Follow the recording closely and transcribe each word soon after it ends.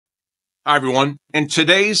Hi, everyone. In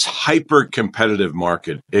today's hyper-competitive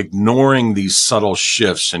market, ignoring these subtle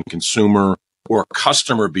shifts in consumer or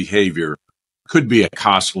customer behavior could be a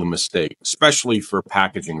costly mistake, especially for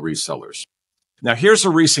packaging resellers. Now, here's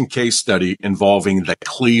a recent case study involving the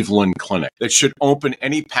Cleveland Clinic that should open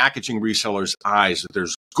any packaging reseller's eyes that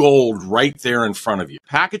there's gold right there in front of you.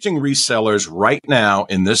 Packaging resellers right now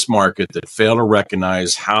in this market that fail to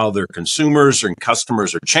recognize how their consumers and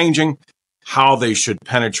customers are changing, how they should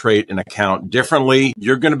penetrate an account differently,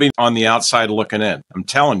 you're going to be on the outside looking in. I'm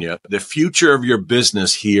telling you, the future of your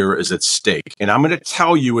business here is at stake. And I'm going to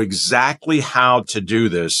tell you exactly how to do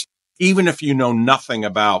this, even if you know nothing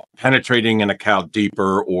about penetrating an account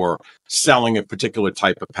deeper or selling a particular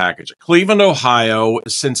type of package. Cleveland, Ohio,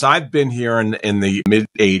 since I've been here in the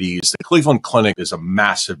mid-'80s, the Cleveland Clinic is a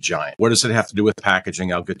massive giant. What does it have to do with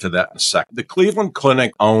packaging? I'll get to that in a second. The Cleveland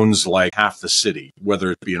Clinic owns like half the city,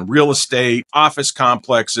 whether it be in real estate, office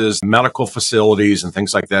complexes, medical facilities, and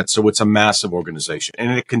things like that. So it's a massive organization,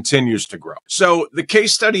 and it continues to grow. So the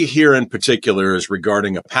case study here in particular is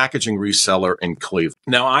regarding a packaging reseller in Cleveland.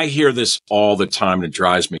 Now, I hear this all the time, and it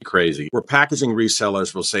drives me crazy, where packaging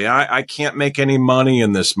resellers will say, I can't make any money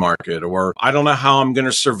in this market, or I don't know how I'm going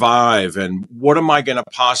to survive, and what am I going to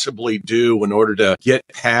possibly do in order to get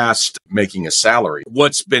past making a salary?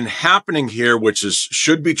 What's been happening here, which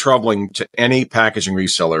should be troubling to any packaging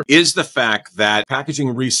reseller, is the fact that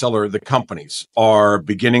packaging reseller, the companies, are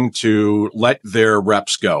beginning to let their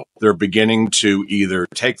reps go. They're beginning to either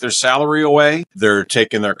take their salary away, they're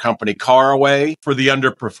taking their company car away for the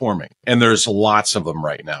underperforming. And there's lots of them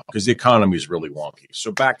right now because the economy is really wonky.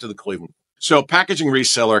 So back to the Cleveland. So packaging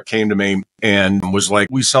reseller came to me and was like,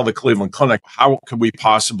 we sell the Cleveland Clinic. How could we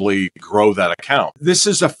possibly grow that account? This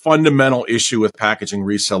is a fundamental issue with packaging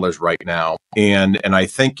resellers right now. And I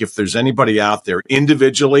think if there's anybody out there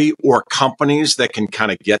individually or companies that can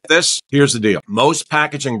kind of get this, here's the deal. Most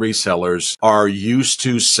packaging resellers are used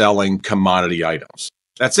to selling commodity items.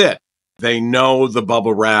 That's it. They know the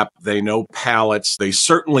bubble wrap. They know pallets. They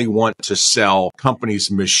certainly want to sell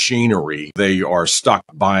companies' machinery. They are stuck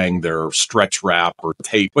buying their stretch wrap or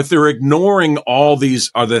tape, but they're ignoring all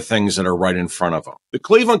these other things that are right in front of them. The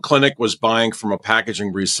Cleveland Clinic was buying from a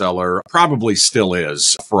packaging reseller, probably still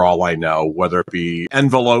is, for all I know, whether it be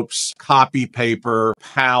envelopes, copy paper,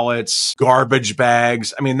 pallets, garbage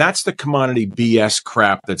bags. I mean, that's the commodity BS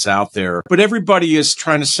crap that's out there, but everybody is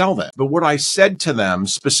trying to sell that. But what I said to them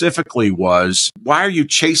specifically was, why are you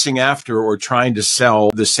chasing after or trying to sell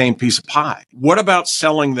the same piece of pie? What about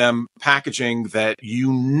selling them packaging that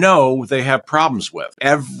you know they have problems with?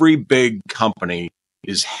 Every big company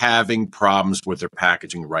is having problems with their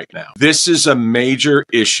packaging right now. This is a major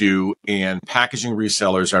issue, and packaging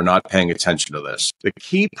resellers are not paying attention to this. The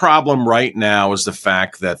key problem right now is the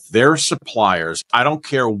fact that their suppliers, I don't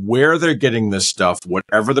care where they're getting this stuff,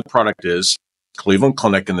 whatever the product is, Cleveland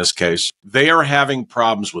Clinic in this case, they are having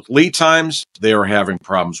problems with lead times. They are having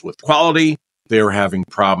problems with quality. They are having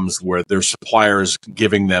problems where their suppliers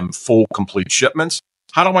giving them full, complete shipments.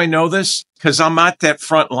 How do I know this? Because I'm at that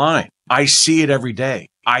front line. I see it every day.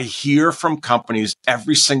 I hear from companies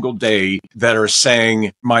every single day that are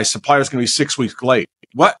saying, my supplier is going to be 6 weeks late.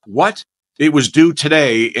 What? It was due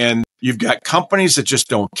today, and you've got companies that just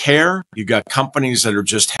don't care. You've got companies that are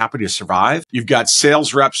just happy to survive. You've got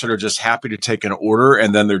sales reps that are just happy to take an order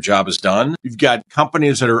and then their job is done. You've got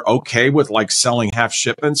companies that are okay with like selling half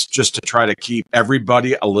shipments just to try to keep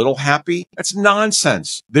everybody a little happy. That's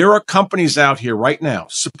nonsense. There are companies out here right now,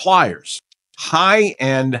 suppliers,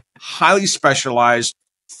 high-end, highly specialized,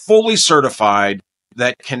 fully certified,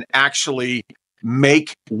 that can actually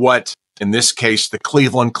make what, in this case, the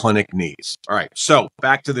Cleveland Clinic needs. All right, so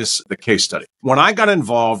back to the case study. When I got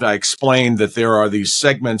involved, I explained that there are these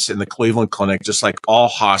segments in the Cleveland Clinic, just like all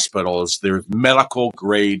hospitals, there's medical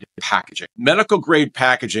grade packaging. Medical grade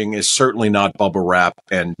packaging is certainly not bubble wrap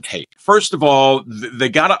and tape. First of all, they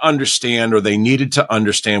got to understand, or they needed to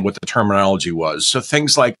understand what the terminology was. So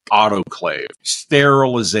things like autoclave,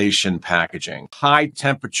 sterilization packaging, high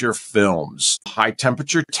temperature films, high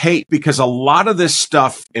temperature tape, because a lot of this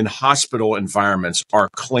stuff in hospital environments are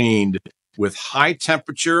cleaned with high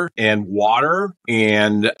temperature and water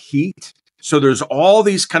and heat. So there's all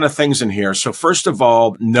these kind of things in here. So first of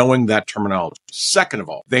all, knowing that terminology. Second of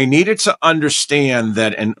all, they needed to understand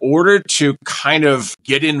that in order to kind of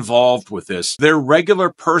get involved with this, their regular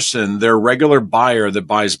person, their regular buyer that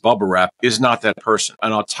buys bubble wrap is not that person.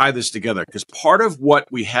 And I'll tie this together because part of what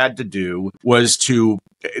we had to do was to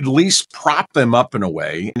at least prop them up in a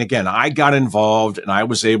way. And again, I got involved and I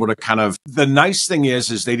was able to the nice thing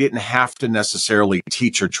is they didn't have to necessarily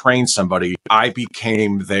teach or train somebody. I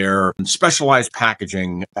became their specialized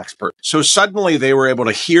packaging expert. So suddenly they were able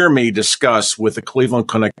to hear me discuss with the Cleveland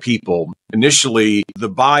Clinic people. Initially, the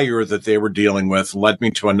buyer that they were dealing with led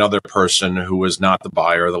me to another person who was not the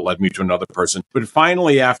buyer that led me to another person. But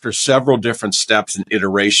finally, after several different steps and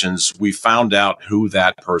iterations, we found out who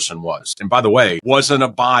that person was. And by the way, wasn't a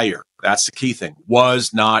buyer. That's the key thing.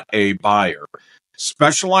 Was not a buyer.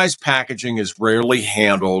 Specialized packaging is rarely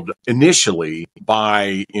handled initially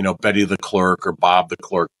by, Betty the clerk or Bob the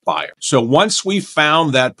clerk buyer. So once we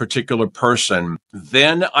found that particular person,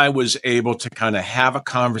 then I was able to have a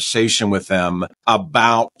conversation with them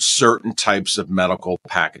about certain types of medical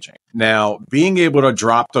packaging. Now, being able to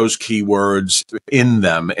drop those keywords in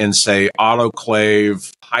them and say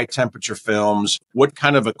autoclave, high temperature films, what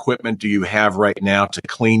kind of equipment do you have right now to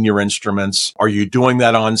clean your instruments? Are you doing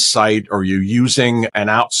that on site? Are you using an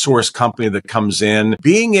outsourced company that comes in?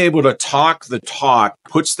 Being able to talk the talk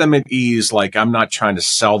puts them at ease, like I'm not trying to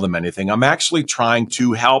sell them anything. I'm actually trying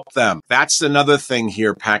to help them. That's another thing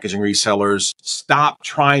here, packaging resellers. Stop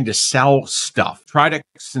trying to sell stuff. Try to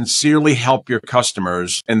sincerely help your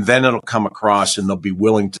customers, and then it'll come across and they'll be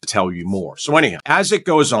willing to tell you more. So anyhow, as it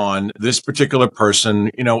goes on, this particular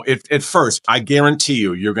person, at first, I guarantee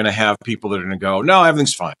you're going to have people that are going to go, no,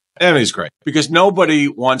 everything's fine. Everything's great, because nobody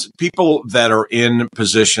wants people that are in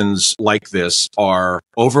positions like this are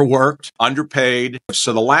overworked, underpaid.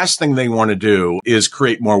 So the last thing they want to do is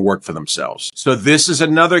create more work for themselves. So this is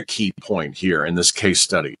another key point here in this case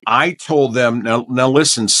study. I told them, now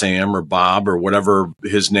listen, Sam or Bob or whatever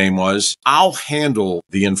his name was, I'll handle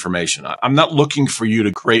the information. I'm not looking for you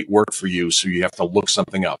to create work for you so you have to look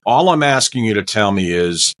something up. All I'm asking you to tell me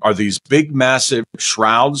is, are these big, massive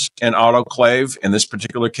shrouds and autoclave in this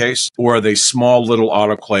particular case? Or are they small little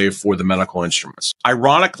autoclave for the medical instruments?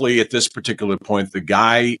 Ironically, at this particular point, the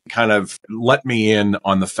guy kind of let me in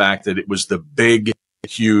on the fact that it was the big,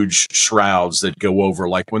 huge shrouds that go over,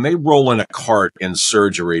 like when they roll in a cart in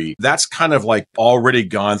surgery, that's kind of like already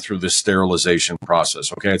gone through the sterilization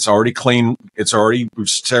process. Okay. It's already clean. It's already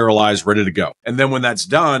sterilized, ready to go. And then when that's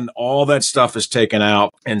done, all that stuff is taken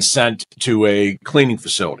out and sent to a cleaning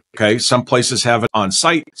facility. Okay. Some places have it on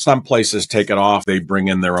site. Some places take it off. They bring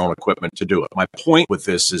in their own equipment to do it. My point with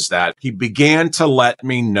this is that he began to let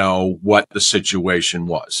me know what the situation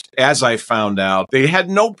was. As I found out, they had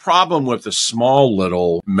no problem with the small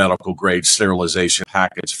little medical grade sterilization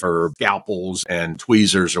packets for scalpels and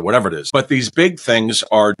tweezers or whatever it is. But these big things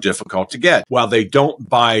are difficult to get. While they don't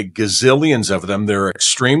buy gazillions of them, they're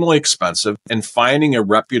extremely expensive, and finding a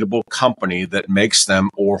reputable company that makes them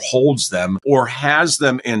or holds them or has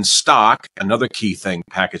them in stock, another key thing,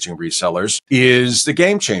 packaging resellers, is the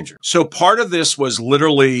game changer. So part of this was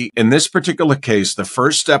literally, in this particular case, the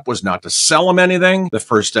first step was not to sell them anything. The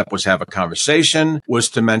first step was have a conversation, was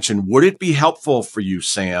to mention, would it be helpful for you,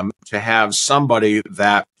 Sam, to have somebody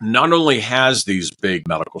that not only has these big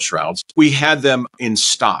medical shrouds, we had them in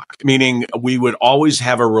stock, meaning we would always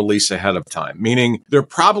have a release ahead of time, meaning they're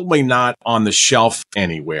probably not on the shelf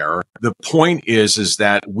anywhere. The point is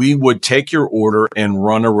that we would take your order and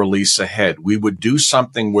run a release ahead. We would do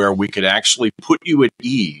something where we could actually put you at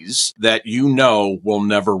ease that will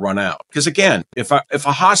never run out. Because again, if a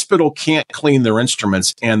hospital can't clean their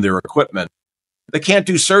instruments and their equipment, they can't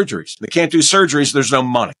do surgeries. They can't do surgeries. There's no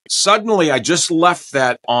money. Suddenly, I just left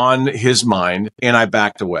that on his mind and I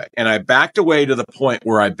backed away. And I backed away to the point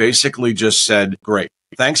where I basically just said, great.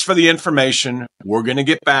 Thanks for the information. We're going to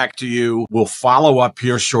get back to you. We'll follow up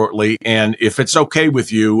here shortly. And if it's okay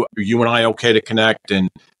with you, you and I okay to connect? And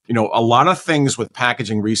a lot of things with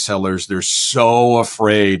packaging resellers, they're so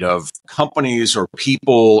afraid of companies or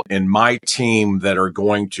people in my team that are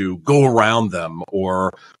going to go around them,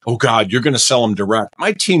 or, oh God, you're going to sell them direct.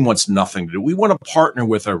 My team wants nothing to do. We want to partner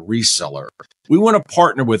with a reseller. We want to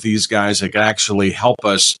partner with these guys that can actually help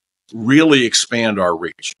us really expand our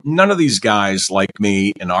reach. None of these guys like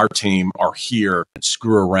me and our team are here and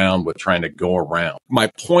screw around with trying to go around. My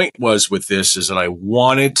point was with this is that I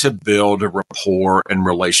wanted to build a rapport and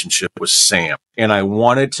relationship with Sam. And I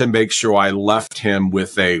wanted to make sure I left him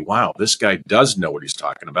with wow, this guy does know what he's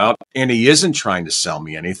talking about. And he isn't trying to sell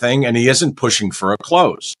me anything, and he isn't pushing for a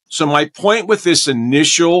close. So my point with this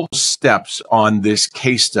initial steps on this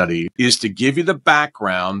case study is to give you the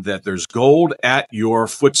background that there's gold at your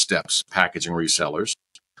footsteps, packaging resellers.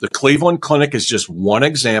 The Cleveland Clinic is just one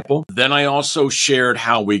example. Then I also shared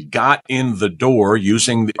how we got in the door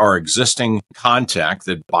using our existing contact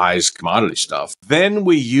that buys commodity stuff. Then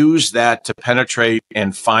we used that to penetrate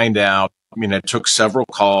and find out. I mean, it took several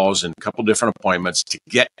calls and a couple different appointments to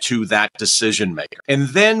get to that decision maker. And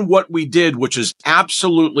then what we did, which is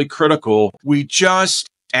absolutely critical, we just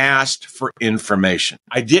asked for information.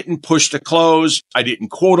 I didn't push to close. I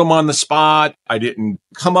didn't quote them on the spot. I didn't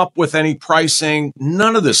come up with any pricing.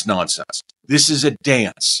 None of this nonsense. This is a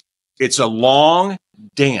dance. It's a long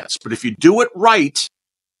dance. But if you do it right,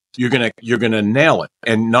 you're gonna nail it.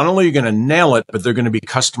 And not only are you gonna nail it, but they're gonna be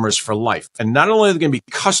customers for life. And not only are they gonna be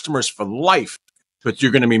customers for life, but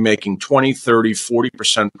you're gonna be making 20, 30,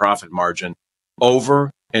 40% profit margin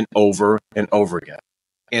over and over and over again.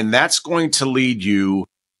 And that's going to lead you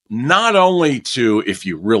not only to, if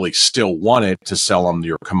you really still want it, to sell them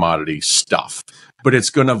your commodity stuff, but it's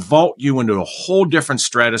going to vault you into a whole different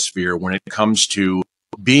stratosphere when it comes to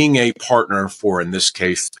being a partner for, in this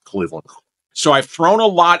case, Cleveland. So I've thrown a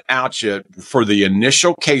lot at you for the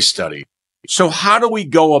initial case study. So how do we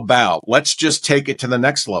go about? Let's just take it to the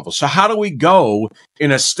next level. So how do we go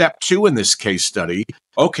in a step 2 in this case study?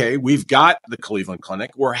 Okay, we've got the Cleveland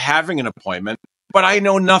Clinic. We're having an appointment. But I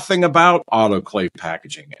know nothing about autoclave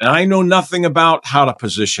packaging, and I know nothing about how to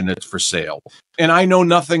position it for sale, and I know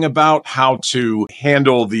nothing about how to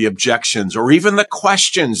handle the objections or even the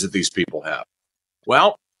questions that these people have.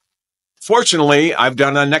 Well, fortunately, I've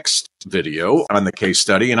done a next video on the case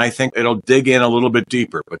study, and I think it'll dig in a little bit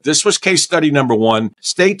deeper. But this was case study number 1.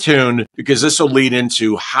 Stay tuned, because this will lead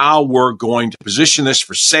into how we're going to position this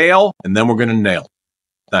for sale, and then we're going to nail it.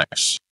 Thanks.